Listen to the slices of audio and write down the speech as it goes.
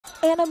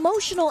An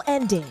emotional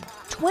ending,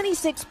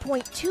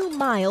 26.2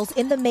 miles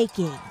in the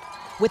making.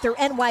 With her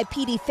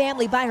NYPD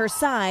family by her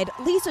side,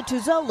 Lisa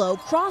Tuozzolo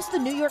crossed the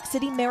New York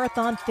City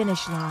Marathon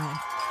finish line.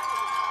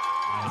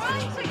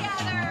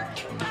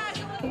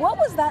 What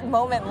was that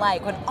moment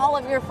like when all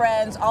of your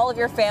friends, all of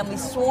your family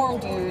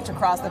swarmed you to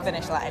cross the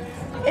finish line?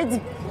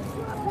 It's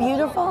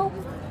beautiful.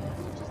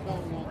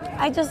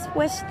 I just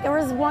wish there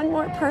was one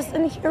more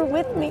person here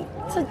with me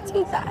to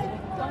do that.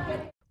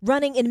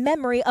 Running in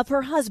memory of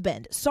her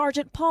husband,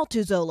 Sergeant Paul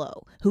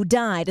Tuozzolo, who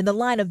died in the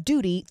line of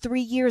duty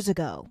 3 years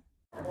ago.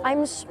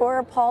 I'm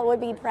sure Paul would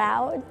be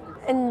proud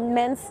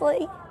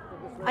immensely.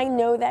 I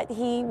know that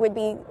he would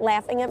be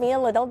laughing at me a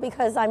little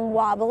because I'm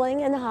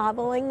wobbling and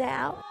hobbling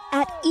now.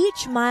 At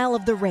each mile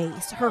of the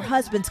race, her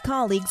husband's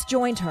colleagues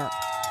joined her.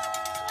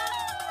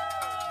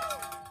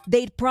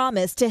 They'd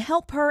promised to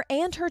help her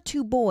and her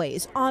 2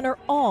 boys honor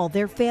all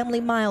their family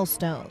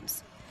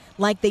milestones,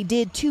 like they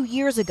did 2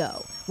 years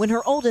ago when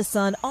her oldest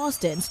son,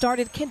 Austin,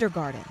 started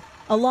kindergarten.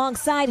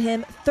 Alongside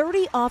him,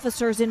 30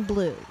 officers in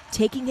blue,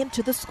 taking him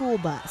to the school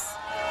bus.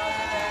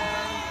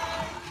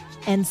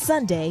 And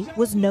Sunday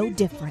was no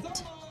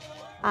different.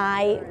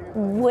 I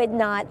would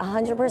not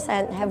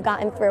 100% have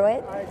gotten through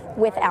it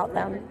without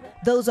them.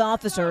 Those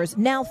officers,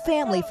 now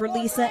family for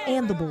Lisa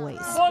and the boys.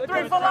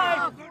 1-3 for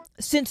life.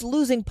 Since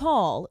losing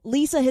Paul,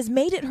 Lisa has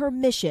made it her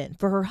mission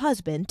for her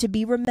husband to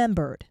be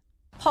remembered.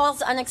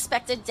 Paul's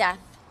unexpected death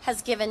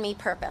has given me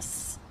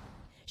purpose.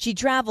 She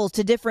travels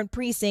to different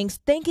precincts,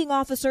 thanking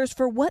officers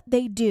for what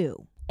they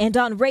do. And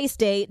on race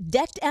day,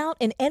 decked out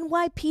in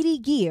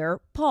NYPD gear,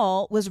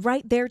 Paul was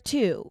right there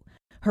too.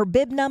 Her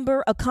bib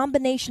number, a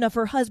combination of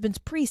her husband's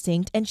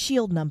precinct and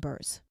shield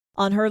numbers.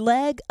 On her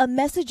leg, a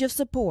message of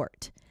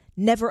support.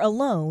 Never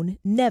alone,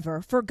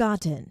 never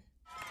forgotten.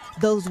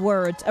 Those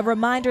words, a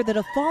reminder that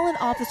a fallen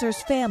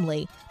officer's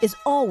family is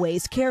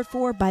always cared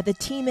for by the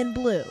team in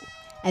blue,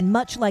 and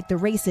much like the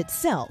race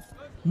itself,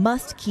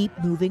 must keep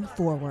moving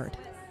forward.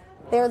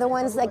 They're the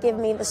ones that give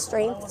me the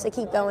strength to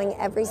keep going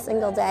every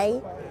single day,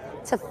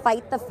 to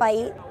fight the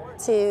fight,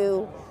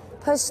 to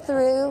push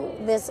through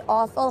this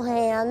awful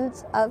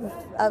hand of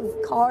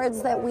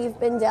cards that we've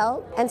been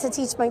dealt, and to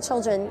teach my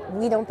children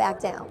we don't back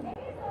down.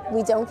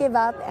 We don't give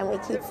up and we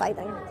keep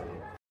fighting.